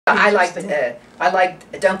I liked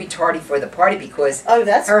Don't Be Tardy for the Party because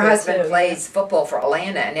her husband plays football for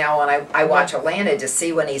Atlanta, and now when I watch Atlanta to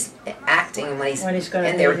see when he's acting and when he's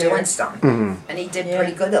and they're doing something, and he did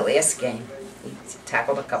pretty good the last game. He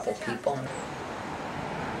tackled a couple people.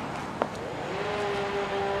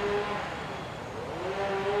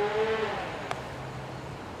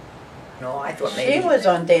 No, I thought maybe she was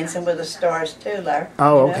on Dancing with the Stars too, Larry.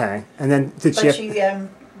 Oh, okay. And then did she?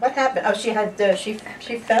 What happened? Oh, she had she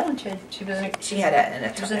fell and she was in a she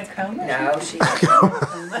was in a coma. No, she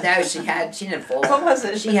didn't fall. What was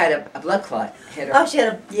it? She had a blood clot hit her. Oh, she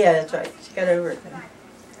had yeah, that's right. She got over it.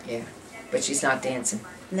 Yeah, but she's not dancing.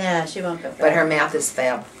 Nah, she won't go back. But her mouth is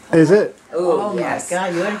foul. Is it? Oh yes. My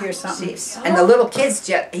God, you want to hear something? And the little kid's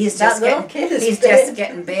he's just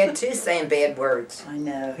getting bad too, saying bad words. I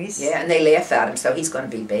know. Yeah, and they laugh at him, so he's going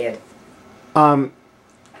to be bad.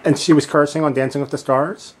 And she was cursing on Dancing with the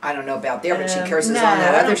Stars? I don't know about there, but she curses on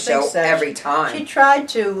that other show every time. She tried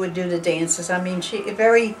to do the dances. I mean,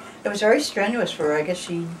 it was very strenuous for her. I guess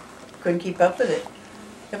she couldn't keep up with it.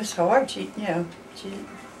 It was hard. She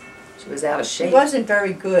was out of shape. She wasn't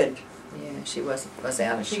very good. Yeah, she was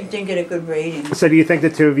out of shape. She didn't get a good rating. So do you think the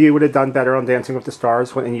two of you would have done better on Dancing with the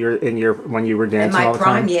Stars when you were dancing all the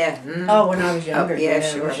time? In my prime, yeah. Mm. Oh, when I was younger. Oh, yeah,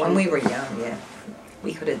 sure. When we were young, yeah.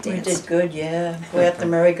 We could have danced. We did good, yeah. We had the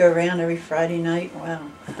merry-go-round every Friday night. Wow.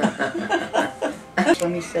 Let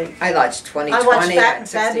me see. I watched 2020. I watched Fat and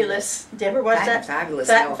Fabulous. Did you ever watch that? Fabulous.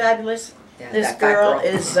 Fat and Fabulous. Yeah, this girl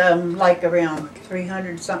is like around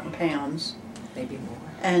 300-something pounds. Maybe more.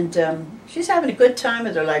 And she's having a good time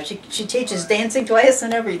with her life. She teaches dancing class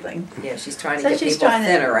and everything. Yeah, she's trying to get people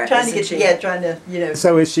thinner, trying to, you know.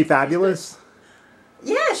 So is she fabulous?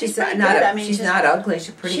 Yeah, she's pretty good. I mean, she's not ugly.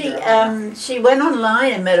 She's pretty girl. She went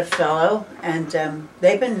online and met a fellow, and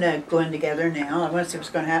they've been going together now. I want to see what's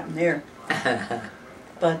going to happen there.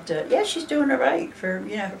 But yeah, she's doing all right for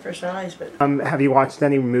for size. But have you watched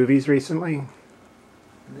any movies recently?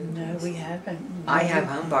 No, we haven't. I have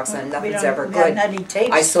Homebox and nothing's ever good. We haven't had any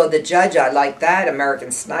tapes. I saw The Judge. I like that.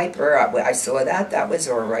 American Sniper. I saw that. That was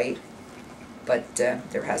all right. But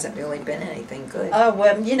there hasn't really been anything good. Oh,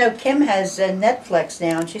 well, you know, Kim has Netflix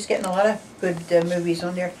now, and she's getting a lot of good movies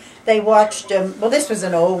on there. They watched, well, this was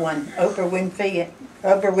an old one, Oprah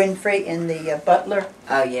Winfrey and the Butler.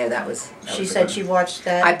 Oh, yeah, that was she said she watched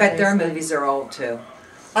that. I bet their movies are old, too.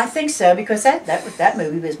 I think so, because that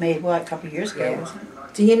movie was made, what, a couple of years ago, wasn't it?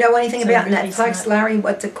 Do you know anything about Netflix, Larry,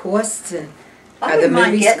 what it costs? And I wouldn't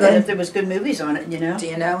mind getting it if there was good movies on it, you know. Do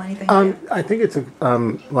you know anything? I think it's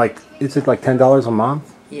is it like $10 a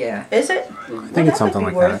month? Yeah. Is it? I think it's something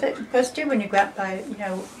like that. Worth it, because too, when you go out by, you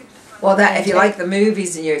know. Well, if you like the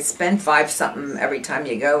movies and you spend $5-something every time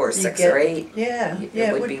you go, or 6 or 8,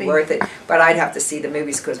 it would be worth it. But I'd have to see the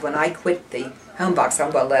movies because when I quit the Homebox,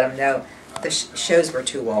 I'm going to let them know the shows were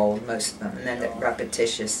too old, most of them, and then they're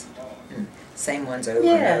repetitious. Same ones over and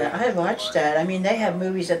over. Yeah, I watched that. I mean, they have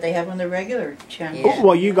movies that they have on the regular channel. Yeah.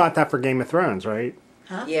 Well, you got that for Game of Thrones, right?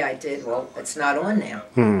 Huh? Yeah, I did. Well, it's not on now.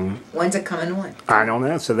 When's it coming on? I don't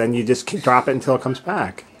know. So then you just drop it until it comes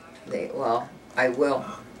back. Well, I will.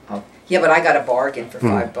 Yeah, but I got a bargain for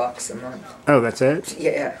 $5 a month. Oh, that's it?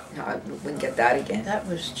 Yeah, no, I wouldn't get that again. That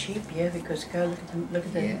was cheap, yeah, because God, look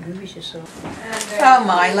at the movies you saw. Oh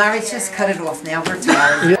my, Larry's just cut it off now. We're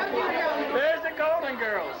tired.